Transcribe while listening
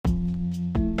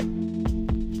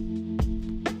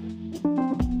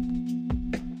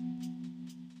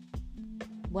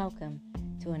Welcome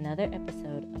to another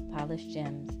episode of Polished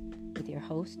Gems with your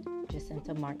host,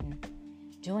 Jacinta Martin.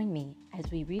 Join me as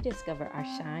we rediscover our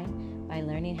shine by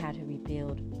learning how to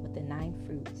rebuild with the 9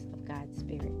 fruits of God's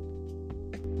Spirit.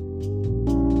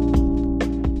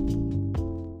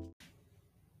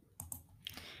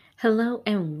 Hello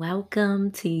and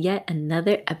welcome to yet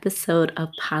another episode of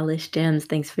Polished Gems.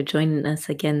 Thanks for joining us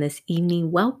again this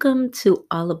evening. Welcome to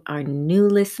all of our new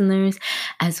listeners,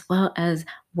 as well as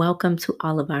welcome to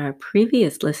all of our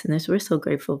previous listeners. We're so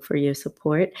grateful for your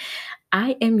support.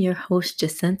 I am your host,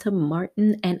 Jacinta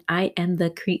Martin, and I am the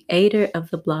creator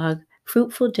of the blog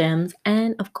Fruitful Gems,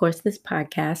 and of course, this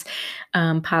podcast,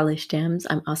 Polished Gems.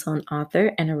 I'm also an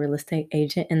author and a real estate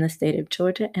agent in the state of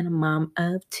Georgia and a mom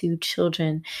of 2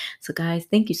 children. So, guys,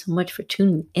 thank you so much for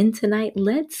tuning in tonight.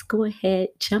 Let's go ahead,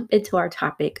 jump into our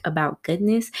topic about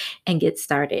goodness and get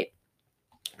started.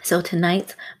 So,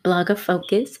 tonight's blogger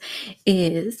focus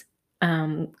is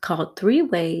called 3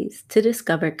 Ways to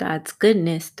Discover God's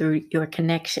Goodness Through Your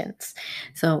Connections.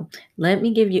 So let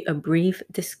me give you a brief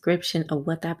description of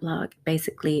what that blog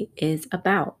basically is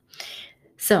about.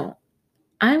 So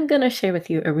I'm going to share with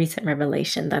you a recent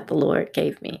revelation that the Lord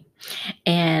gave me.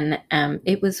 And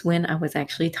it was when I was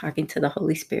actually talking to the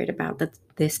Holy Spirit about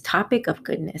this topic of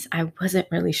goodness. I wasn't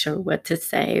really sure what to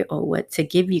say or what to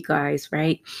give you guys,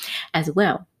 right, as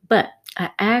well. But I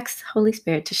asked Holy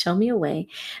Spirit to show me a way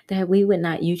that we would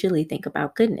not usually think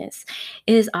about goodness.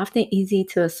 It is often easy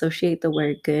to associate the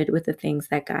word good with the things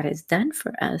that God has done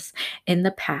for us in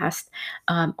the past,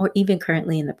 or even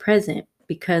currently in the present,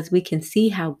 because we can see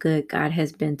how good God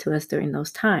has been to us during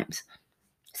those times.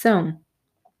 So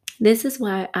this is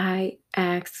why I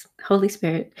asked Holy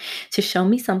Spirit to show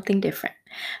me something different.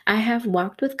 I have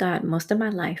walked with God most of my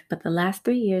life, but the last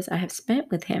 3 years I have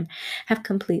spent with Him have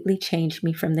completely changed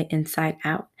me from the inside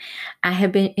out. I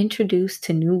have been introduced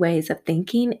to new ways of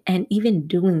thinking and even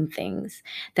doing things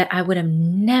that I would have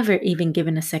never even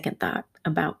given a second thought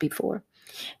about before.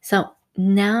 So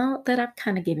now that I've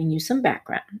kind of given you some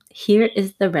background, here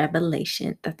is the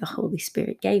revelation that the Holy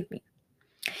Spirit gave me.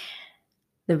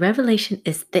 The revelation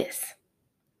is this: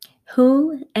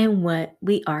 who and what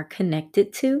we are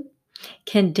connected to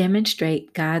can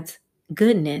demonstrate God's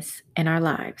goodness in our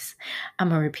lives. I'm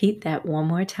going to repeat that one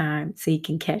more time so you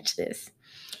can catch this.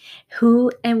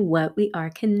 Who and what we are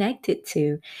connected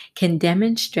to can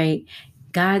demonstrate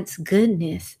God's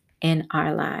goodness in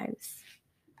our lives.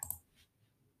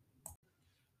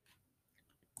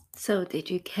 So, did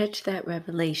you catch that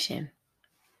revelation?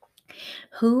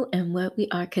 Who and what we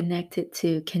are connected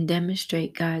to can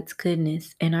demonstrate God's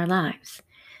goodness in our lives.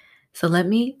 So let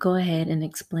me go ahead and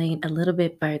explain a little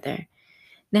bit further.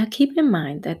 Now, keep in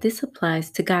mind that this applies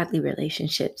to godly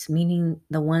relationships, meaning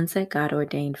the ones that God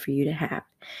ordained for you to have.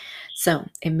 So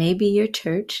it may be your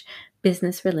church,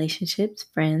 business relationships,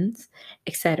 friends,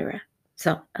 etc.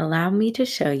 So allow me to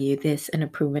show you this in a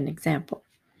proven example.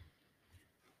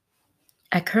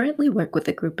 I currently work with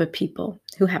a group of people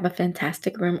who have a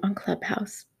fantastic room on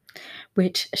Clubhouse,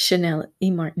 which Chanel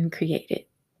E. Martin created.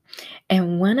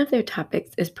 And one of their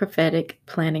topics is prophetic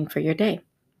planning for your day.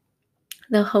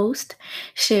 The host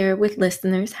share with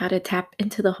listeners how to tap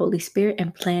into the Holy Spirit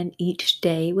and plan each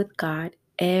day with God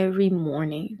every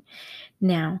morning.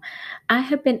 Now, I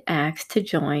have been asked to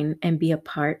join and be a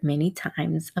part many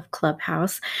times of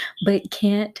Clubhouse, but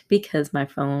can't because my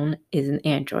phone is an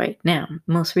Android. Now,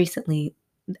 most recently,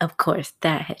 of course,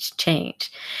 that has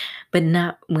changed, but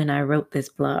not when I wrote this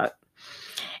blog.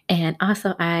 And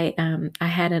also, I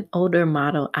had an older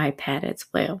model iPad as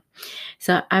well.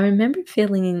 So I remember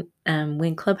feeling,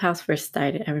 when Clubhouse first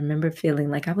started, I remember feeling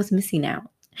like I was missing out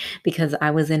because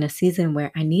I was in a season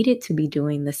where I needed to be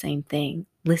doing the same thing,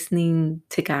 listening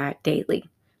to God daily.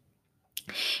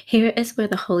 Here is where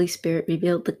the Holy Spirit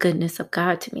revealed the goodness of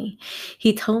God to me.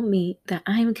 He told me that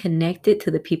I am connected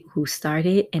to the people who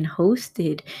started and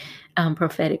hosted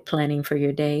prophetic planning for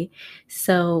your day.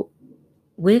 So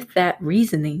with that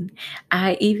reasoning,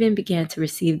 I even began to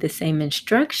receive the same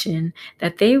instruction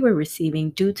that they were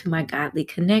receiving due to my godly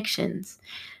connections.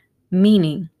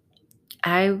 Meaning,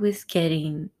 I was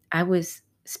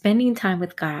spending time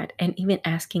with God and even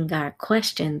asking God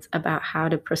questions about how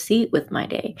to proceed with my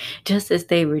day, just as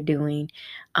they were doing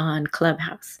on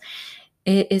Clubhouse.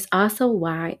 It is also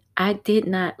why I did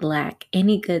not lack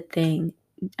any good thing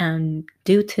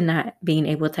due to not being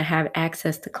able to have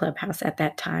access to Clubhouse at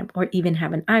that time or even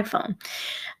have an iPhone.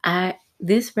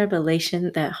 This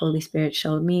revelation that Holy Spirit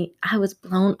showed me, I was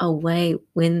blown away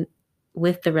when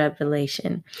with the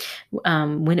revelation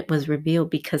when it was revealed,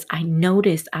 because I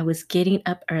noticed I was getting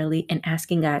up early and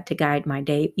asking God to guide my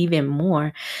day even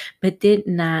more, but did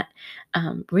not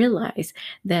realize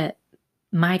that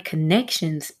my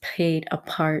connections played a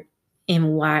part in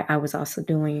why I was also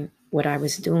doing what I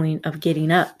was doing of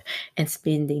getting up and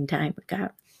spending time with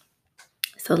God.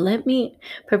 So let me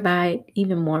provide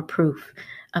even more proof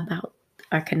about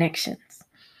our connections.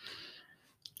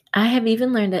 I have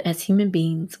even learned that as human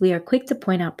beings, we are quick to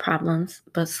point out problems,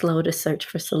 but slow to search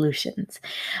for solutions.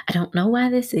 I don't know why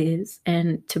this is,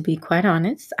 and to be quite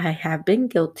honest, I have been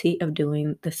guilty of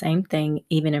doing the same thing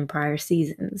even in prior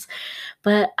seasons.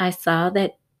 But I saw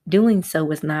that doing so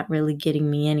was not really getting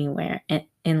me anywhere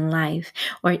in life,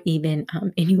 or even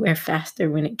anywhere faster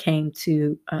when it came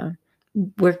to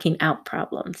working out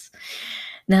problems.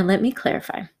 Now, let me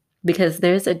clarify, because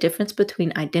there's a difference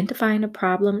between identifying a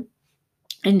problem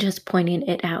and just pointing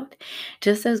it out.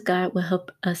 Just as God will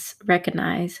help us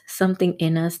recognize something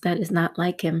in us that is not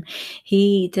like Him,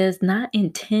 He does not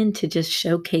intend to just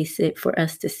showcase it for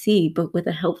us to see, but with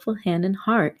a helpful hand and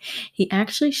heart, He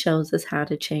actually shows us how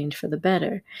to change for the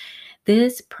better.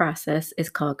 This process is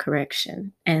called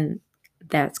correction, and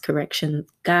that's correction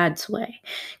God's way.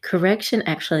 Correction,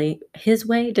 actually, His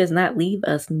way does not leave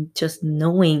us just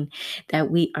knowing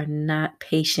that we are not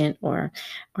patient or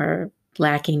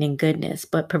lacking in goodness,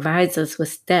 but provides us with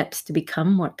steps to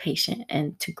become more patient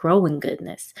and to grow in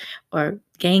goodness or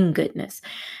gain goodness,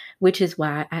 which is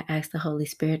why I asked the Holy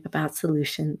Spirit about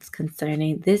solutions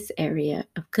concerning this area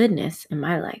of goodness in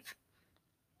my life.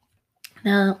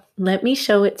 Now, let me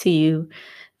show it to you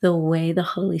the way the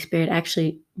Holy Spirit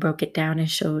actually broke it down and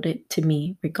showed it to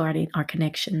me regarding our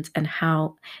connections and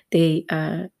how they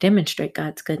demonstrate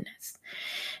God's goodness.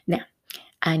 Now,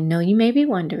 I know you may be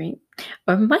wondering,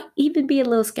 or might even be a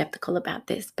little skeptical about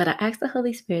this, but I asked the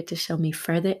Holy Spirit to show me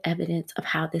further evidence of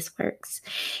how this works.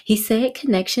 He said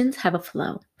connections have a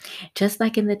flow, just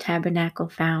like in the tabernacle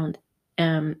found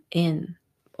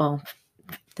well,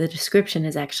 the description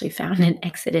is actually found in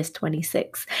Exodus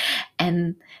 26,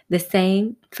 and the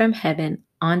same from heaven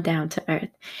on down to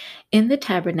earth. In the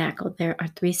tabernacle, there are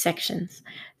three sections: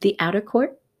 the outer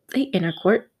court, the inner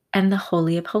court, and the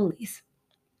Holy of Holies.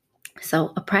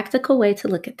 So, a practical way to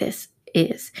look at this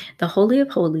is the Holy of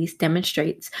Holies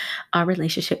demonstrates our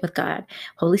relationship with God,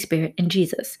 Holy Spirit, and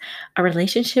Jesus. Our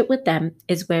relationship with them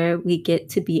is where we get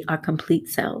to be our complete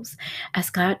selves. As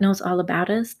God knows all about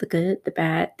us, the good, the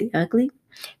bad, the ugly,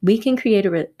 we can create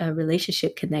a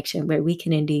relationship connection where we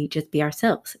can indeed just be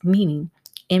ourselves, meaning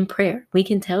in prayer, we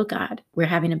can tell God we're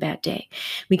having a bad day.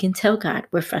 We can tell God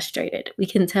we're frustrated. We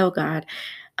can tell God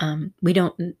we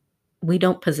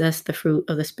don't possess the fruit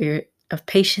of the Spirit of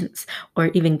patience or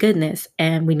even goodness,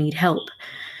 and we need help.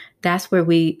 That's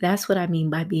what I mean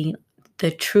by being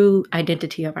the true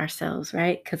identity of ourselves,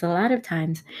 right? Because a lot of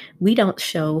times we don't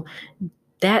show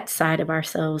that side of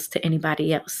ourselves to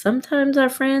anybody else. Sometimes our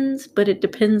friends, but it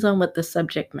depends on what the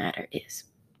subject matter is.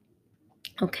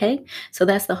 Okay, so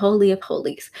that's the Holy of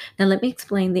Holies. Now, let me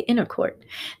explain the inner court.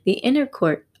 The inner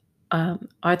court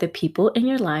are the people in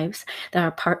your lives that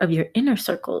are part of your inner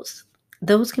circles.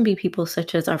 Those can be people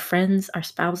such as our friends, our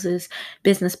spouses,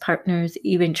 business partners,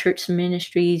 even church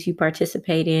ministries you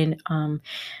participate in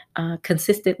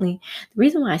consistently. The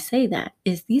reason why I say that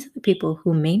is these are the people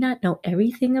who may not know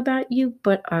everything about you,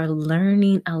 but are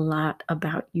learning a lot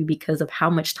about you because of how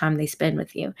much time they spend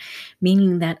with you.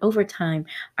 Meaning that over time,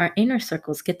 our inner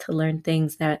circles get to learn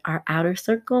things that our outer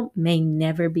circle may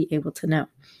never be able to know.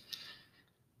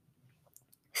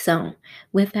 So,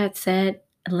 with that said,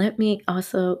 let me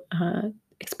also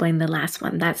explain the last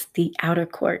one. That's the outer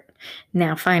court.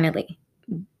 Now, finally,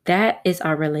 that is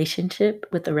our relationship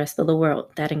with the rest of the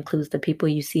world. That includes the people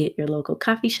you see at your local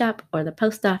coffee shop or the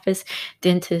post office,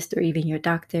 dentist, or even your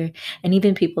doctor, and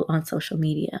even people on social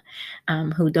media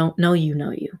who don't know you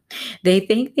know you. They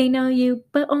think they know you,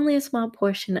 but only a small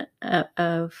portion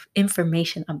of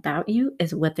information about you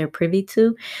is what they're privy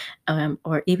to,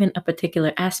 or even a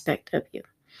particular aspect of you.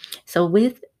 So,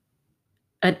 with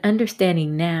an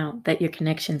understanding now that your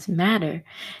connections matter,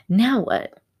 now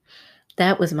what?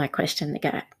 That was my question to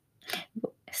God.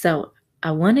 So,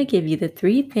 I want to give you the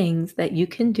three things that you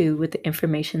can do with the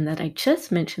information that I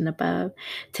just mentioned above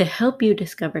to help you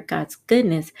discover God's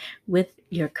goodness with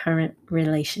your current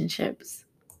relationships.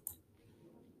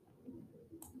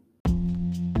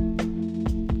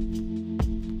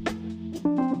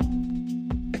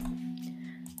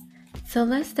 So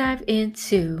let's dive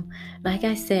into, like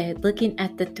I said, looking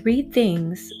at the three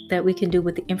things that we can do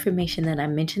with the information that I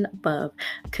mentioned above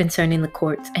concerning the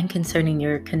courts and concerning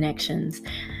your connections.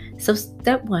 So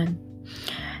step one,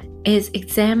 is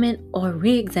examine or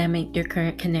re-examine your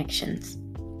current connections.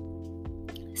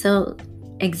 So,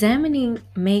 examining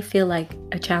may feel like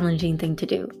a challenging thing to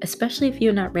do, especially if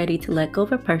you're not ready to let go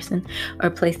of a person or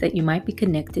a place that you might be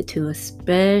connected to,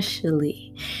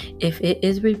 especially if it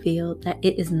is revealed that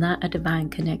it is not a divine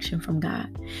connection from God.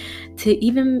 To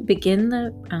even begin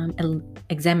the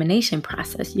examination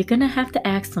process, you're going to have to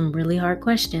ask some really hard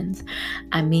questions.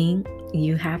 I mean,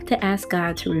 you have to ask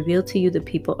God to reveal to you the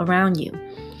people around you.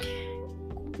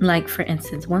 Like, for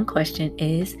instance, one question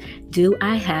is, do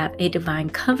I have a divine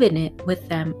covenant with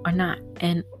them or not?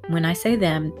 And when I say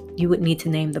them, you would need to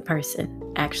name the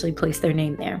person, actually place their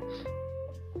name there.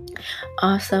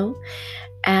 Also,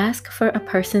 ask for a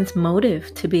person's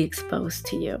motive to be exposed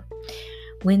to you.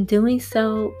 When doing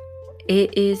so,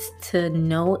 it is to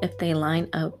know if they line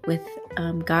up with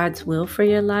God's will for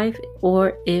your life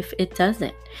or if it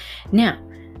doesn't. Now,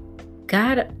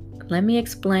 God, let me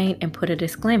explain and put a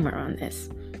disclaimer on this.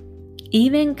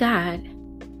 Even God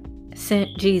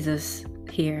sent Jesus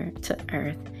here to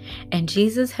earth, and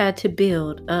Jesus had to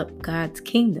build up God's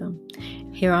kingdom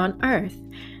here on earth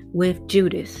with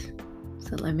Judas.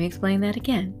 So let me explain that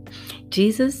again.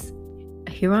 Jesus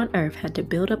here on earth had to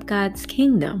build up God's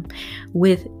kingdom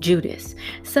with Judas.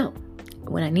 So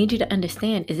what I need you to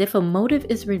understand is if a motive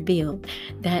is revealed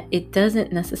that it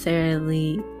doesn't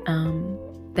necessarily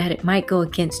that it might go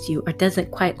against you or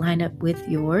doesn't quite line up with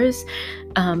yours,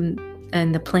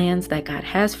 and the plans that God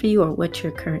has for you or what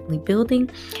you're currently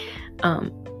building,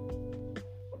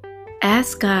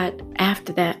 ask God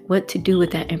after that what to do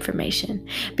with that information,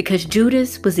 because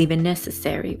Judas was even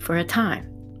necessary for a time.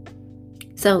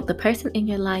 So the person in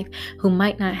your life who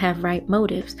might not have right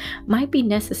motives might be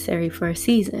necessary for a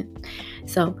season.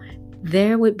 So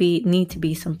there would need to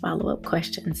be some follow-up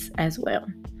questions as well.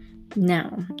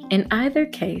 Now, in either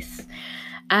case,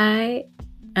 I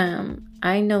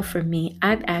know for me,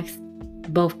 I've asked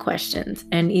both questions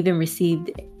and even received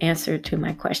answer to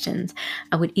my questions.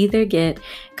 I would either get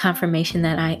confirmation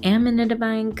that I am in a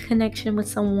divine connection with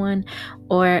someone,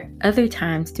 or other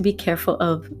times to be careful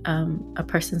of a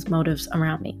person's motives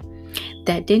around me.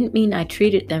 That didn't mean I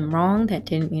treated them wrong. That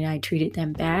didn't mean I treated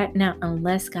them bad. Now,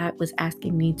 unless God was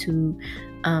asking me to,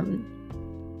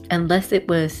 unless it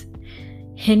was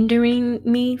hindering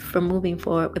me from moving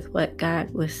forward with what God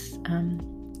was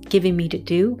giving me to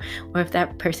do, or if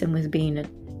that person was being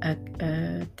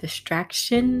a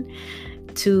distraction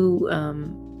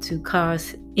to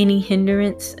cause any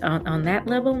hindrance on that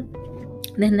level,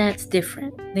 then that's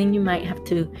different. Then you might have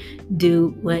to do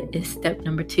what is step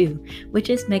number 2, which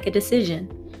is make a decision.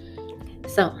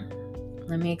 So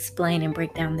let me explain and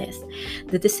break down this.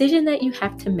 The decision that you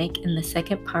have to make in the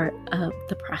second part of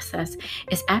the process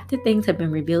is, after things have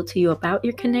been revealed to you about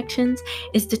your connections,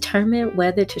 is determine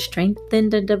whether to strengthen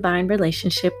the divine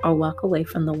relationship or walk away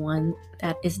from the one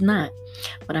that is not.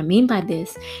 What I mean by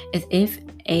this is if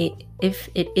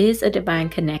it is a divine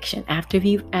connection, after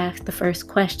you've asked the first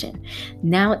question,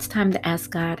 now it's time to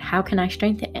ask God, how can I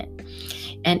strengthen it?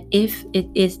 And if it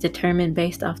is determined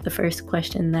based off the first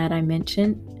question that I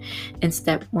mentioned in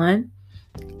step 1,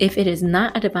 if it is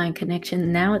not a divine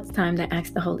connection, now it's time to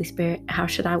ask the Holy Spirit, how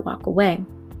should I walk away?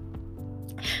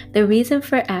 The reason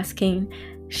for asking,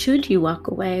 should you walk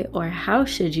away or how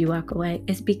should you walk away,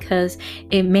 is because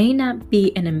it may not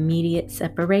be an immediate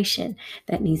separation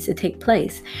that needs to take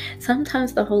place.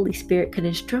 Sometimes the Holy Spirit could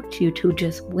instruct you to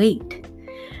just wait.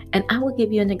 And I will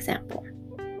give you an example.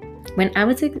 When I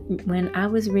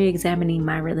was re-examining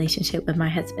my relationship with my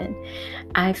husband,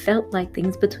 I felt like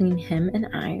things between him and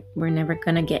I were never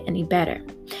going to get any better.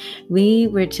 We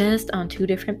were just on 2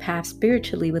 different paths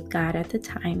spiritually with God at the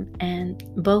time, and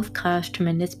both caused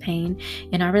tremendous pain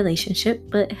in our relationship,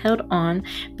 but held on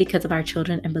because of our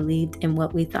children and believed in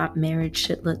what we thought marriage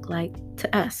should look like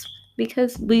to us.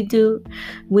 Because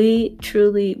we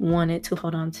truly wanted to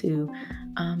hold on to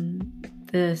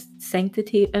the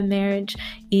sanctity of marriage,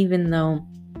 even though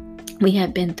we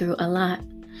had been through a lot.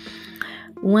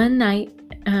 One night,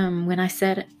 when I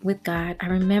sat with God, I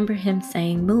remember him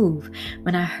saying, move.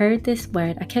 When I heard this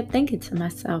word, I kept thinking to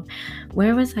myself,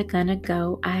 where was I gonna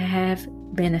go? I have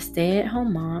been a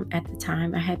stay-at-home mom at the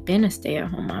time. I had been a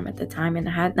stay-at-home mom at the time, and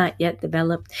I had not yet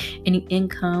developed any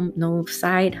income, no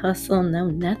side hustle,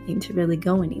 nothing to really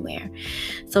go anywhere.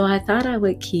 So I thought I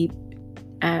would keep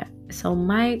So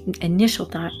my initial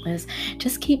thought was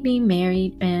just keep being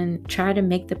married and try to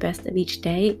make the best of each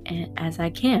day as I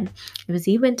can. It was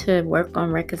even to work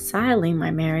on reconciling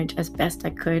my marriage as best I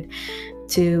could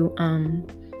to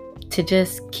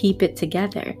just keep it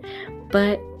together.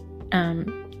 But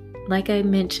like I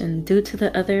mentioned, due to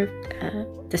the other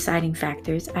deciding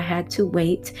factors, I had to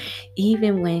wait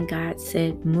even when God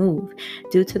said move,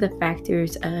 due to the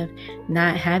factors of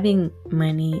not having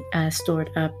money stored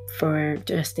up for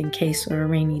just in case or a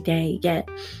rainy day yet,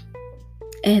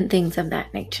 and things of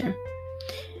that nature.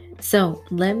 So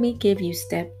let me give you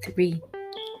step 3.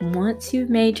 Once you've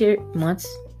made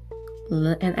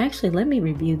and actually let me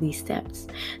review these steps.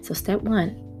 So step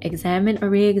 1, examine or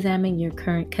re-examine your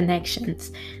current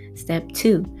connections. Step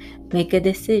 2, make a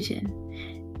decision.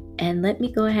 And let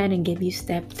me go ahead and give you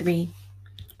step 3,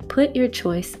 put your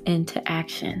choice into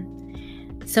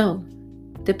action. So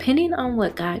depending on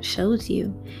what God shows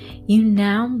you, you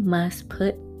now must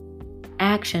put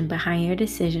action behind your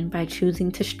decision by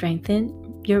choosing to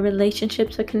strengthen your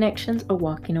relationships or connections or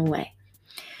walking away.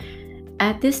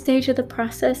 At this stage of the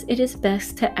process, it is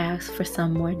best to ask for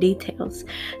some more details.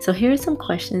 So here are some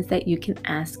questions that you can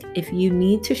ask if you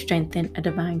need to strengthen a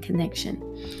divine connection.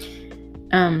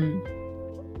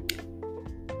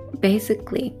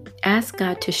 Basically, ask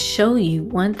God to show you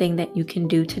one thing that you can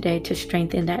do today to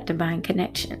strengthen that divine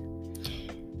connection.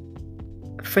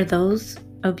 For those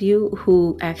of you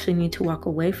who actually need to walk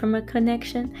away from a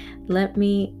connection, let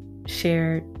me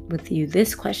share with you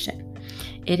this question.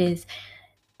 It is,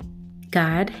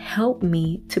 God, help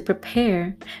me to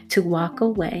prepare to walk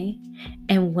away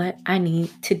and what I need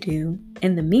to do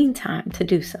in the meantime to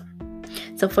do so.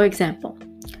 So for example,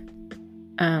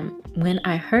 when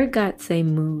I heard God say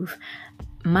move,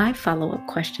 my follow-up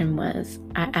question was,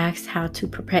 I asked how to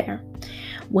prepare.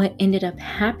 What ended up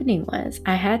happening was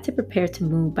I had to prepare to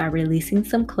move by releasing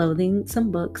some clothing,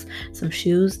 some books, some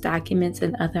shoes, documents,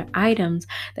 and other items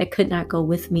that could not go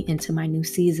with me into my new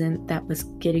season that was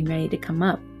getting ready to come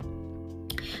up.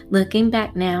 Looking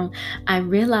back now, I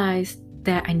realized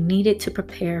that I needed to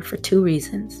prepare for 2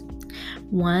 reasons.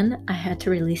 1, I had to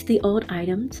release the old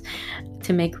items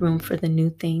to make room for the new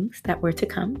things that were to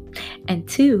come. And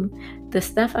 2, the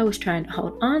stuff I was trying to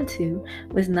hold on to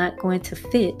was not going to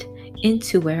fit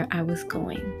into where I was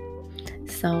going.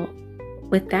 So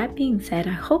with that being said,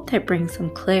 I hope that brings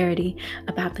some clarity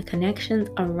about the connections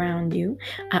around you.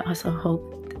 I also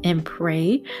hope and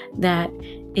pray that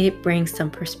it brings some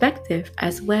perspective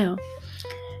as well.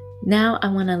 Now I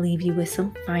want to leave you with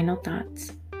some final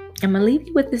thoughts. I'm going to leave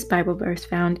you with this Bible verse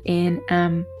found in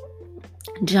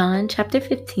John chapter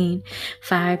 15,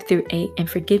 5 through 8. And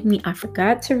forgive me, I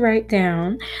forgot to write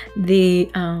down the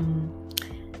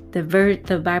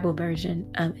Bible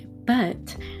version of it.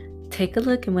 But take a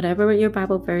look in whatever your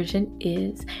Bible version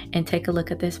is and take a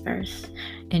look at this verse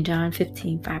in John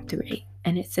 15, 5 through 8.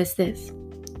 And it says this: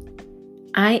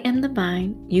 I am the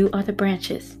vine, you are the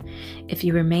branches. If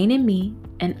you remain in me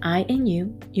and I in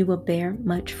you, you will bear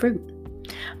much fruit.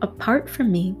 Apart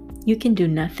from me, you can do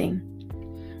nothing.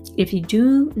 If you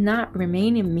do not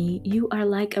remain in me, you are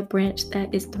like a branch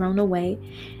that is thrown away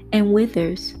and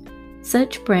withers.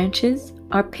 Such branches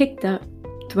are picked up,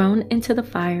 thrown into the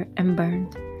fire, and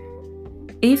burned.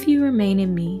 If you remain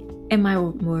in me and my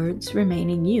words remain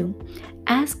in you,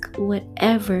 ask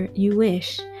whatever you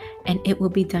wish, and it will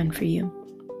be done for you.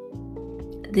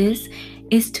 This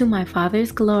is to my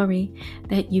Father's glory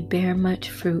that you bear much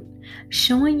fruit,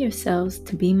 showing yourselves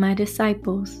to be my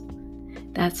disciples.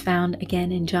 That's found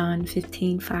again in John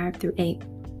 15, 5 through 8.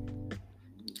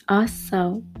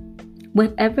 Also,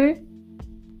 whatever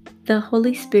the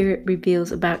Holy Spirit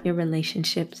reveals about your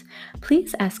relationships,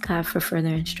 please ask God for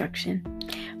further instruction.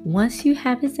 Once you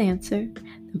have His answer,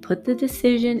 then put the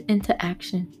decision into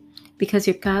action, because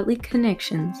your godly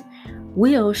connections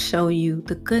will show you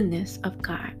the goodness of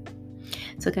God.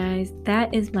 So guys,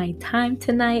 that is my time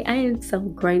tonight. I am so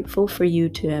grateful for you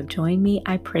to have joined me.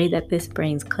 I pray that this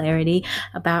brings clarity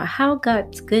about how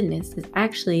God's goodness is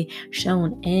actually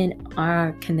shown in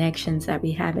our connections that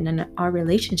we have and in our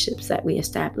relationships that we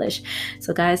establish.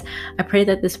 So guys, I pray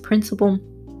that this principle,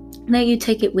 that you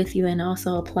take it with you and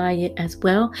also apply it as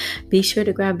well. Be sure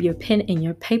to grab your pen and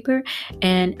your paper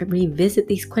and revisit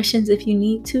these questions if you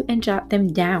need to and jot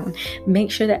them down.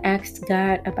 Make sure to ask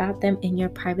God about them in your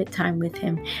private time with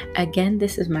Him. Again,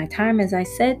 this is my time. As I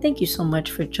said, thank you so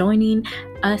much for joining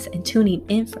us and tuning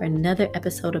in for another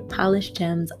episode of Polished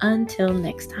Gems. Until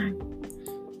next time.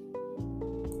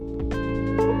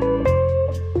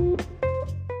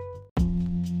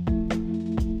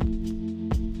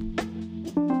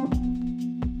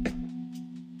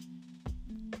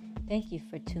 Thank you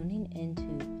for tuning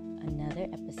into another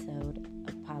episode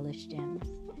of Polished Gems.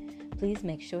 Please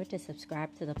make sure to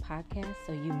subscribe to the podcast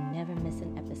so you never miss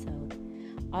an episode.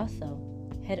 Also,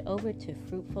 head over to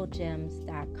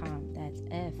fruitfulgems.com. That's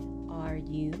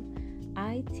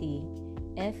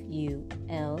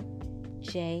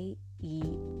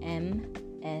jems.com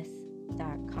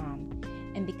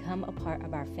and become a part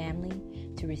of our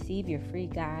family to receive your free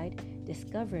guide,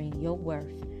 Discovering Your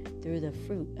Worth Through the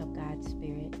Fruit of God's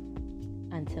Spirit.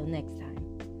 Until next time.